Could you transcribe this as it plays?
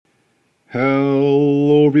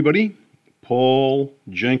Hello, everybody. Paul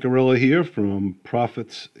Jancarella here from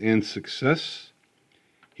Profits and Success.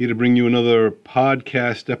 Here to bring you another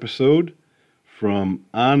podcast episode from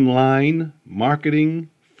Online Marketing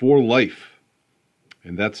for Life.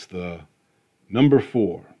 And that's the number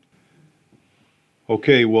 4.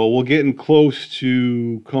 Okay, well, we're getting close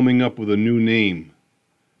to coming up with a new name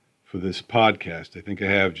for this podcast. I think I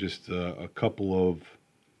have just a couple of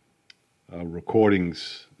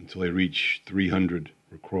recordings until I reach 300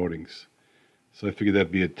 recordings. So I figured that'd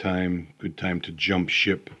be a good time to jump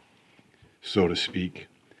ship, so to speak.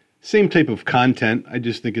 Same type of content. I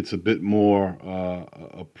just think it's a bit more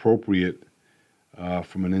appropriate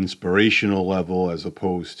from an inspirational level as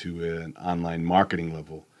opposed to an online marketing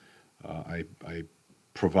level. I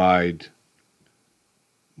provide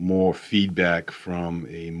more feedback from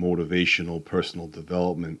a motivational personal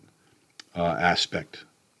development aspect.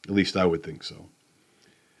 At least I would think so.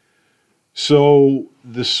 So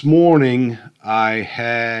this morning I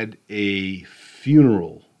had a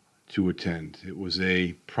funeral to attend. It was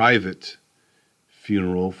a private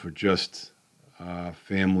funeral for just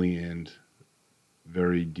family and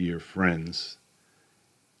very dear friends.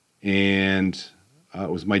 And it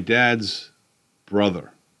was my dad's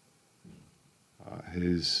brother.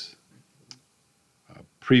 His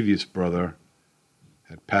previous brother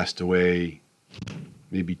had passed away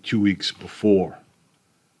maybe 2 weeks before.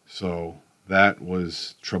 So that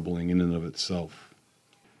was troubling in and of itself.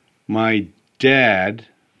 My dad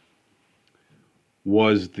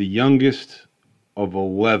was the youngest of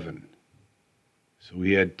 11. So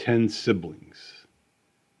he had 10 siblings,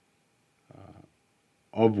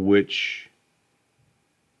 of which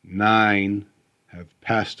 9 have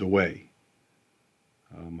passed away.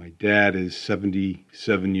 My dad is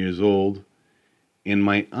 77 years old, and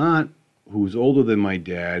my aunt, who's older than my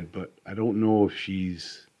dad, but I don't know if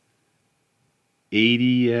she's 80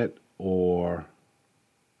 yet or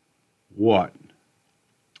what.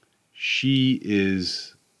 She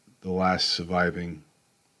is the last surviving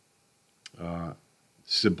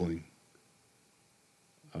sibling.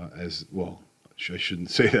 As well, I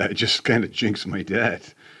shouldn't say that. I just kind of jinxed my dad.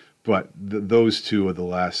 But those two are the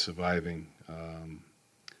last surviving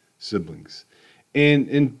siblings.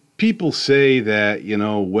 And people say that,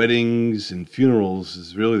 weddings and funerals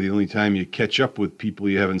is really the only time you catch up with people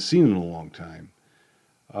you haven't seen in a long time.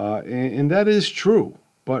 And that is true.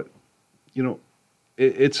 But,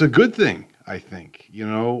 it's a good thing, I think.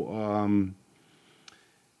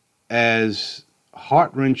 As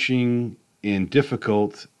heart-wrenching and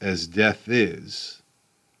difficult as death is,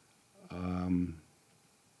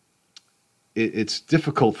 it's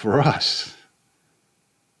difficult for us.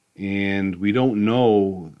 And we don't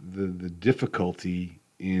know the difficulty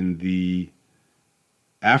in the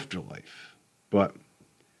afterlife. But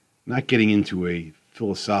not getting into a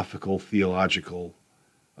philosophical, theological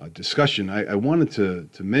discussion, I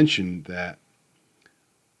wanted to mention that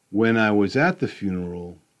when I was at the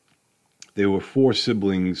funeral, there were 4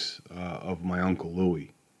 siblings of my Uncle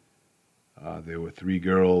Louis. There were 3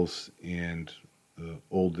 girls and the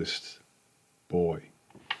oldest boy.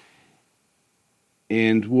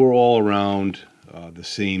 And we're all around the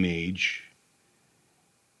same age.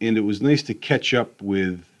 And it was nice to catch up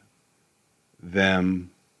with them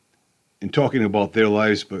and talking about their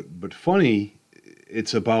lives, but funny,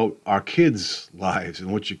 it's about our kids' lives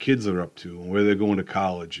and what your kids are up to and where they're going to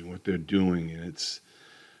college and what they're doing. And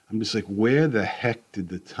I'm just like, where the heck did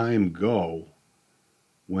the time go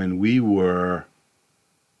when we were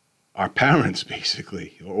our parents,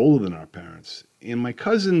 basically, or older than our parents? And my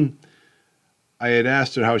cousin, I had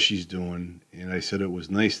asked her how she's doing, and I said it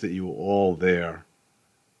was nice that you were all there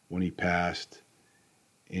when he passed.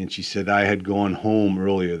 And she said I had gone home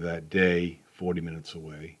earlier that day, 40 minutes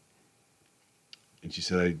away. And she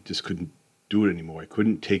said I just couldn't do it anymore. I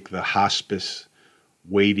couldn't take the hospice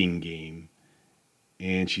waiting game.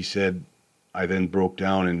 And she said I then broke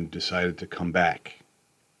down and decided to come back.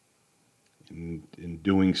 And in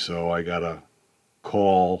doing so, I got a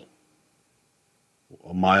call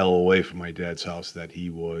a mile away from my dad's house that he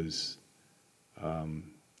was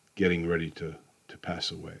getting ready to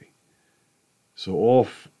pass away. So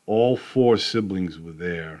all 4 siblings were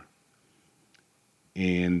there,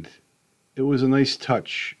 and it was a nice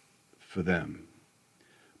touch for them.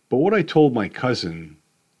 But what I told my cousin,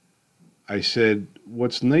 I said,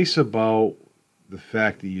 what's nice about the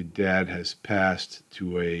fact that your dad has passed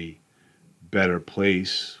to a better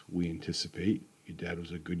place, we anticipate. Your dad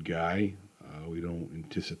was a good guy. We don't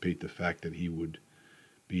anticipate the fact that he would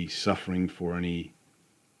be suffering for any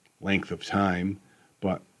length of time.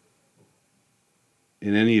 But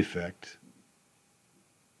in any effect,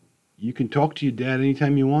 you can talk to your dad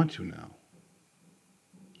anytime you want to now.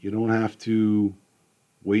 You don't have to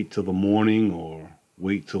wait till the morning or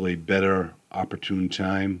wait till a better opportune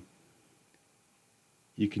time.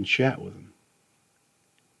 You can chat with him.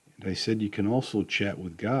 And I said you can also chat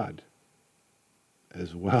with God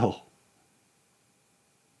as well.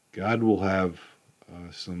 God will have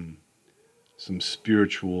some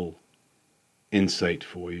spiritual insight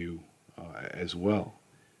for you as well.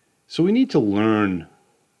 So we need to learn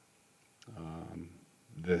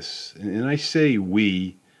this. And I say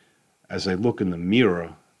we as I look in the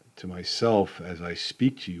mirror to myself as I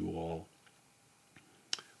speak to you all.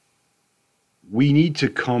 We need to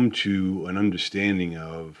come to an understanding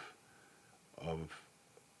of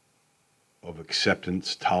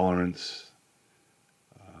acceptance, tolerance,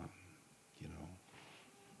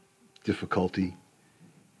 difficulty,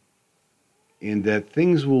 and that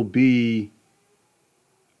things will be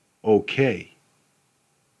okay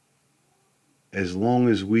as long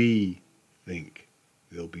as we think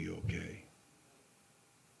they'll be okay.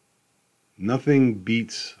 Nothing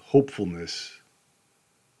beats hopefulness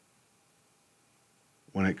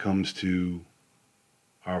when it comes to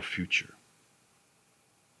our future.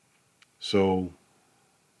 So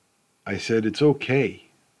I said it's okay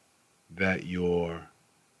that you're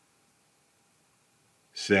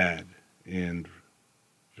sad and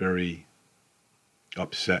very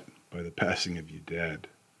upset by the passing of your dad.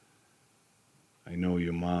 I know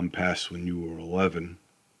your mom passed when you were 11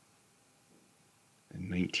 in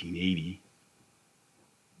 1980,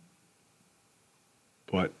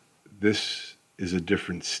 but this is a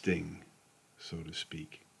different sting, so to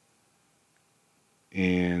speak.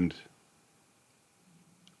 And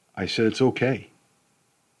I said it's okay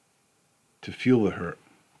to feel the hurt,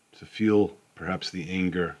 to feel perhaps the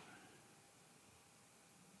anger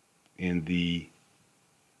and the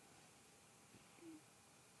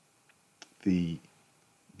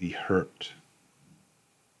hurt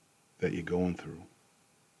that you're going through.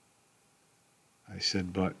 I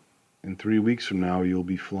said, but in 3 weeks from now, you'll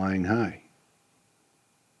be flying high.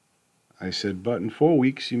 I said, but in 4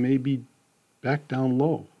 weeks, you may be back down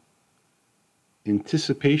low.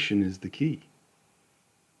 Anticipation is the key.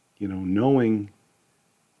 Knowing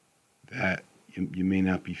that you may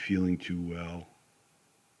not be feeling too well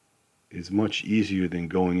is much easier than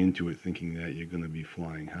going into it thinking that you're going to be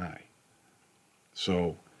flying high.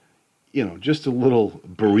 So, just a little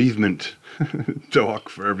bereavement talk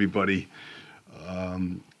for everybody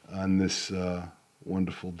on this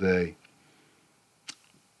wonderful day.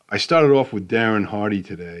 I started off with Darren Hardy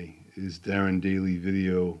today, his Darren Daily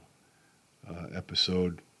video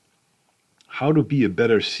episode. How to be a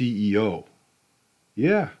better CEO.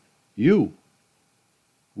 Yeah, you.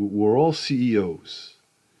 We're all CEOs.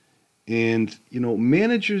 And,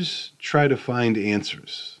 managers try to find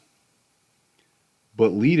answers.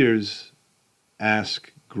 But leaders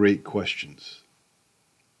ask great questions.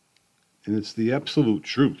 And it's the absolute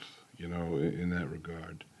truth, in that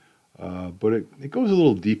regard. But it goes a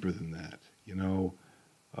little deeper than that.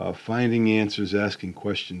 Finding answers, asking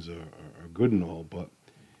questions are good and all, but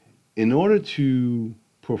in order to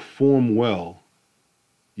perform well,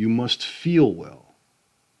 you must feel well.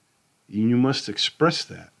 And you must express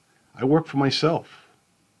that. I work for myself.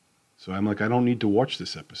 So I'm like, I don't need to watch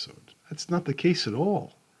this episode. That's not the case at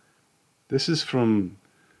all. This is from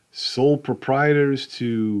sole proprietors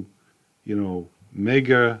to,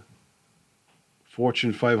 mega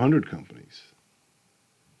Fortune 500 companies.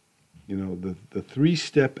 The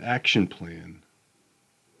 3-step action plan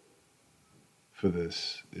for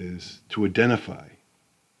this is to identify,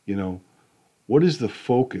 what is the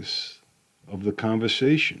focus of the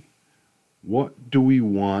conversation? What do we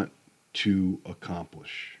want to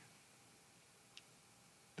accomplish?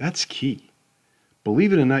 That's key.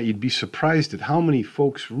 Believe it or not, you'd be surprised at how many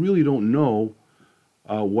folks really don't know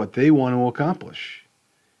what they want to accomplish.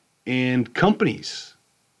 And companies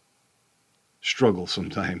struggle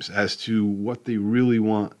sometimes as to what they really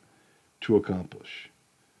want to accomplish.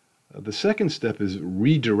 The second step is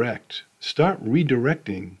redirect. Start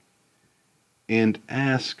redirecting and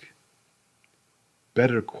ask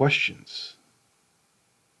better questions.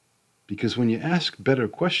 Because when you ask better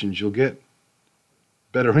questions, you'll get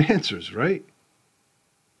better answers, right?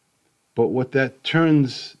 But what that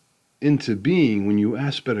turns into being, when you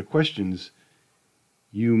ask better questions,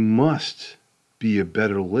 you must be a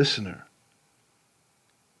better listener.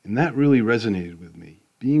 And that really resonated with me.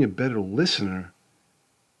 Being a better listener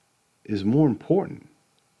is more important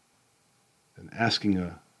than asking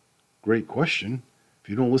a great question. If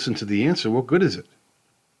you don't listen to the answer, what good is it?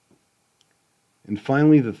 And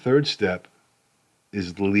finally, the third step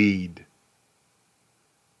is lead.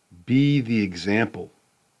 be the example.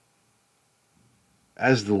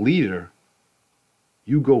 As the leader,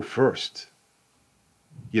 you go first.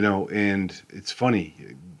 And it's funny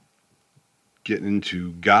getting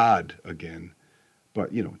into God again,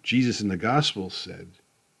 but Jesus in the gospel said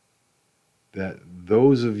that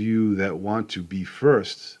those of you that want to be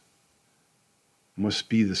first must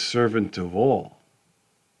be the servant of all.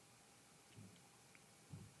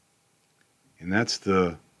 And that's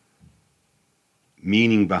the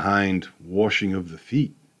meaning behind washing of the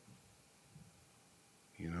feet.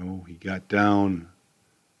 He got down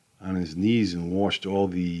on his knees and washed all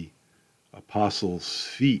the apostles'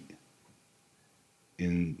 feet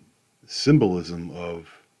in symbolism of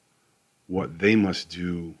what they must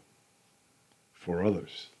do for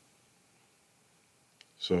others.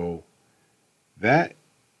 So that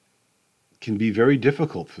can be very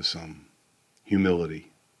difficult for some, humility.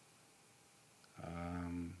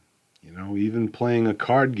 Even playing a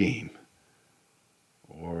card game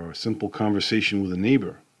or a simple conversation with a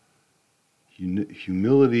neighbor.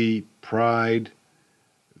 Humility, pride,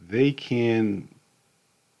 they can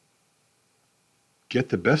get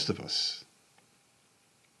the best of us.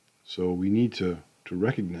 So we need to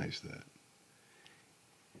recognize that.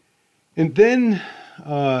 And then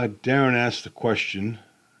Darren asked a question,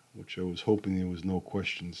 which I was hoping there was no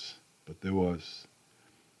questions, but there was.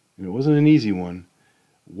 And it wasn't an easy one.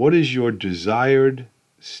 What is your desired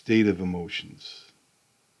state of emotions?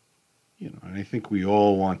 And I think we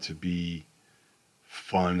all want to be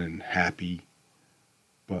fun and happy,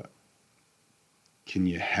 but can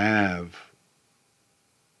you have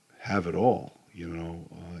it all?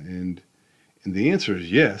 And the answer is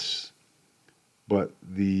yes, but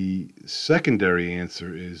the secondary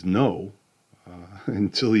answer is no,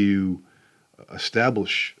 until you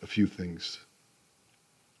establish a few things.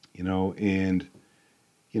 And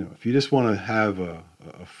if you just want to have a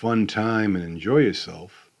fun time and enjoy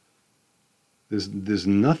yourself, there's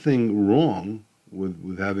nothing wrong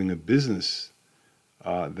with having a business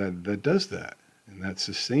that does that and that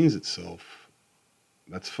sustains itself.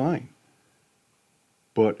 That's fine.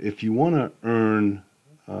 But if you want to earn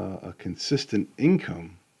a consistent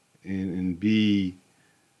income and be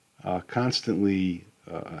constantly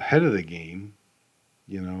ahead of the game,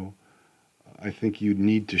 I think you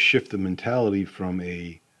need to shift the mentality from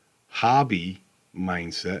a hobby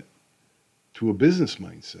mindset to a business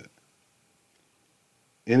mindset.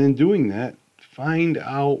 And in doing that, find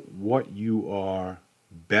out what you are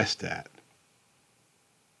best at.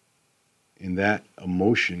 And that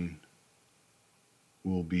emotion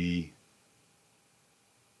will be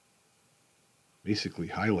basically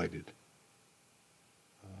highlighted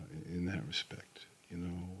in that respect.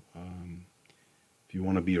 If you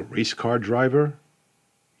want to be a race car driver,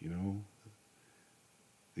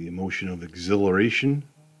 the emotion of exhilaration,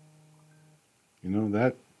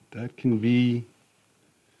 that can be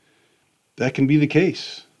the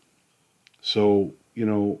case. So,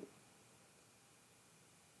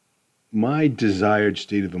 my desired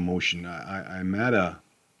state of emotion, I'm at I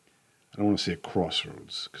don't want to say a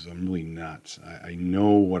crossroads, because I'm really not. I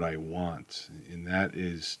know what I want, and that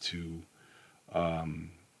is to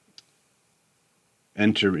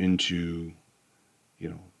enter into,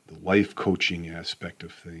 the life coaching aspect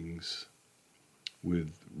of things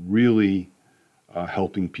with really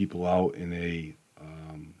helping people out in a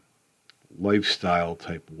lifestyle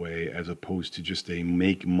type way, as opposed to just a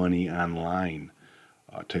make money online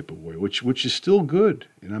type of way, which is still good,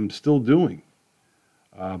 and I'm still doing.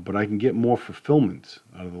 But I can get more fulfillment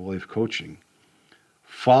out of the life coaching,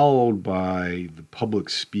 followed by the public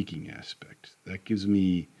speaking aspect. That gives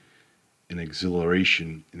me an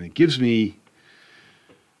exhilaration, and it gives me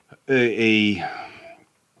a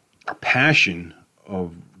passion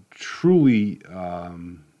of truly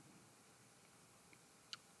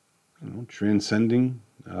transcending,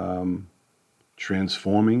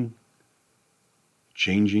 transforming,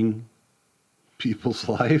 changing people's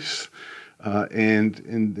lives.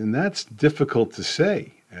 And that's difficult to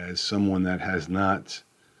say as someone that has not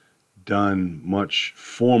done much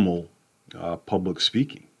formal public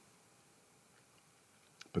speaking.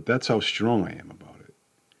 But that's how strong I am about it.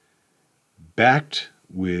 Backed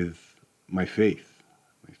with my faith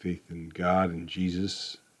in God and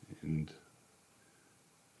Jesus and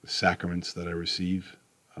the sacraments that I receive.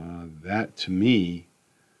 That to me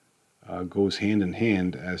goes hand in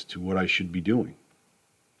hand as to what I should be doing.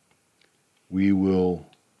 We will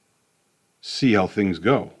see how things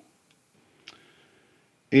go.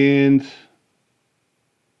 And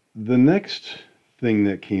the next thing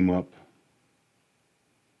that came up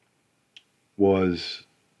was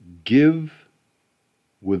give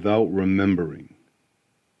without remembering.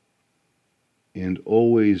 and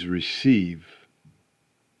always receive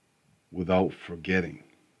without forgetting.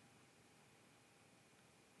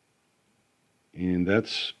 And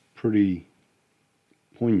that's pretty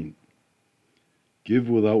poignant. Give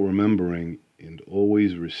without remembering and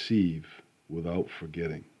always receive without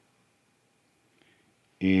forgetting.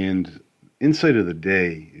 And Insight of the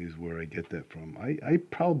Day is where I get that from. I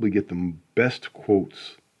probably get the best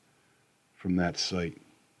quotes from that site.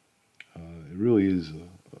 It really is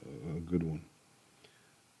a good one.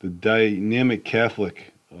 The Dynamic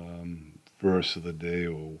Catholic verse of the day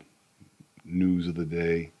or news of the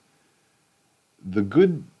day. The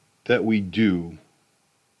good that we do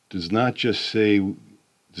does not just stay with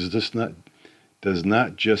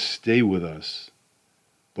us,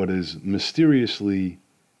 but is mysteriously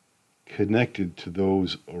connected to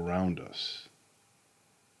those around us.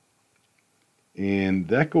 And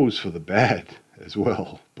that goes for the bad as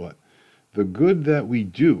well. But the good that we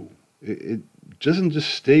do, it doesn't just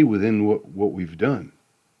stay within what we've done.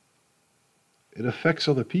 It affects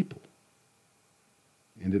other people.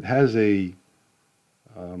 And it has a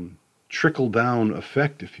trickle-down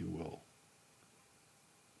effect, if you will.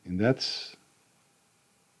 And that's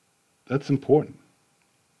important.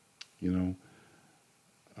 There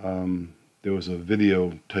was a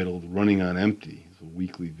video titled Running on Empty. It's a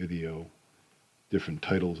weekly video, different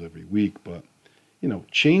titles every week. But,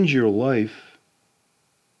 change your life,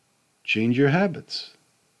 change your habits.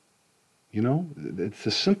 It's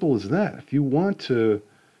as simple as that. If you want to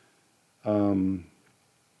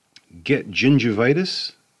get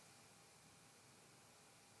gingivitis,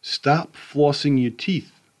 stop flossing your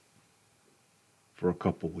teeth for a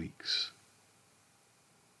couple weeks.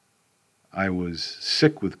 I was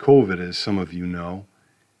sick with COVID, as some of you know,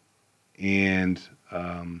 and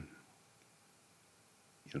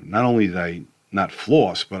not only did I not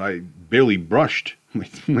floss, but I barely brushed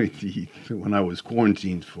my teeth when I was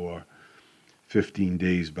quarantined for 15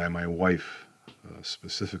 days by my wife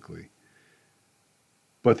specifically.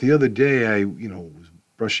 But the other day I, was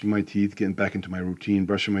brushing my teeth, getting back into my routine,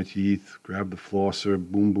 brushing my teeth, grabbed the flosser,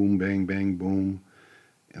 boom, boom, bang, bang, boom.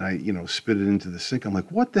 And I, spit it into the sink. I'm like,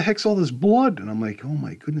 what the heck's all this blood? And I'm like, oh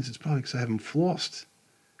my goodness, it's probably because I haven't flossed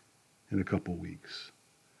in a couple weeks.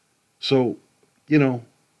 So,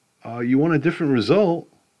 you want a different result,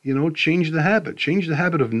 change the habit. Change the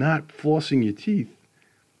habit of not flossing your teeth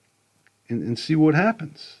and see what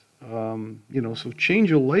happens. So change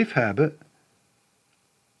your life habit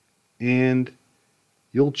and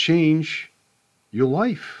you'll change your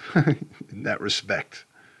life in that respect.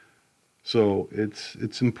 So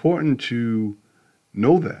it's important to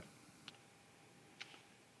know that.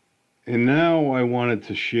 And now I wanted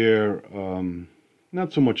to share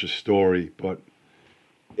not so much a story, but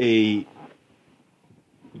a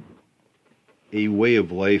way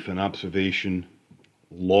of life, an observation,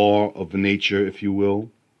 law of nature, if you will.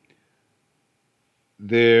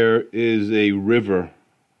 There is a river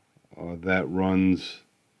that runs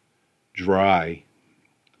dry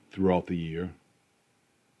throughout the year,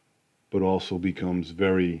 but also becomes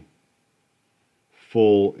very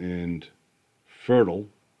full and fertile.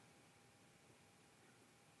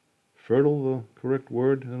 Fertile, the correct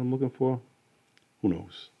word that I'm looking for? Who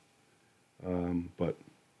knows? But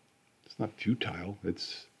it's not futile.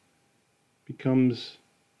 It becomes,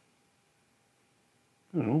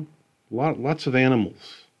 lots of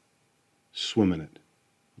animals swim in it.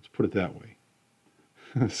 Let's put it that way.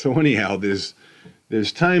 So anyhow, there's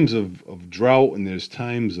times of drought and there's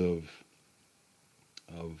times of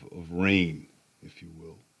rain, if you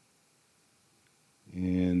will.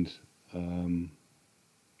 And,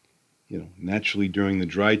 naturally during the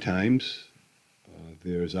dry times,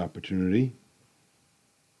 there's opportunity.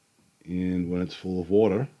 And when it's full of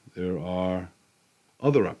water, there are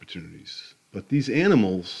other opportunities. But these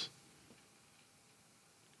animals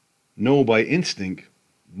know by instinct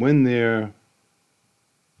when there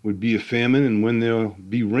would be a famine and when there'll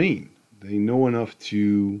be rain. They know enough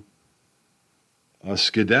to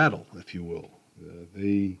skedaddle, if you will.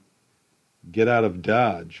 They get out of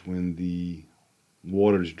Dodge when the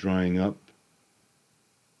water's drying up,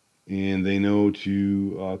 and they know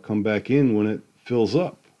to come back in when it fills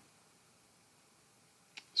up.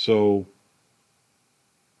 So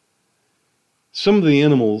some of the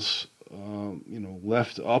animals,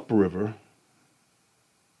 left upriver,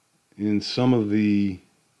 and some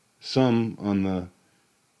on the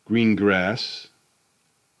green grass.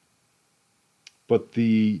 But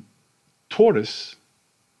the tortoise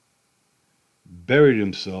buried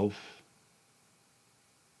himself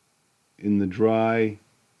in the dry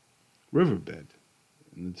riverbed.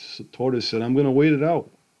 And the tortoise said, I'm going to wait it out.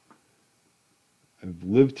 I've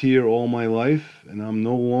lived here all my life, and I'm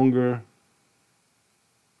no longer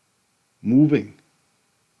moving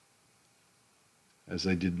as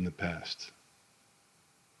I did in the past.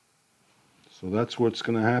 So that's what's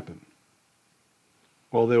going to happen.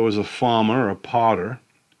 Well, there was a farmer, a potter,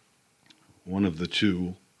 one of the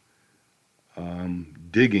two,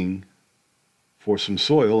 digging for some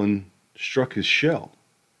soil and struck his shell,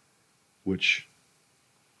 which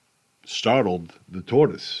startled the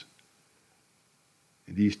tortoise.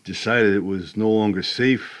 And he decided it was no longer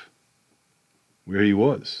safe where he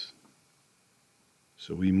was.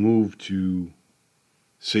 So he moved to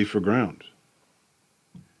safer ground.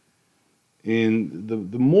 And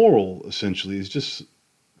the moral, essentially, is just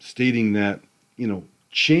stating that,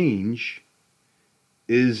 change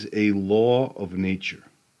is a law of nature.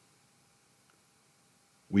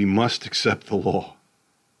 We must accept the law.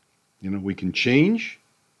 We can change,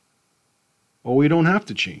 or we don't have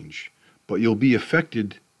to change, but you'll be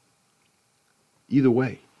affected either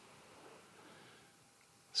way.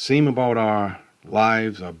 Same about our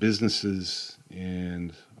lives, our businesses,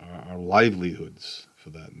 and our livelihoods, for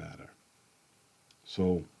that matter.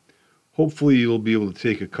 So hopefully you'll be able to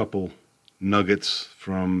take a couple nuggets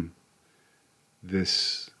from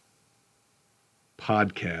this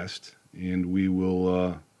podcast, and we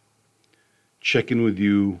will check in with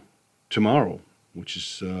you tomorrow, which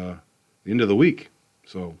is the end of the week.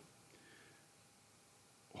 So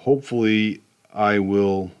hopefully I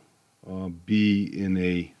will be in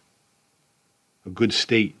a good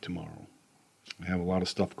state tomorrow. I have a lot of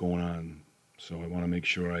stuff going on, so I want to make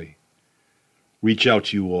sure I reach out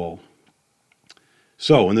to you all.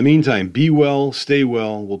 So in the meantime, be well, stay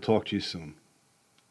well. We'll talk to you soon.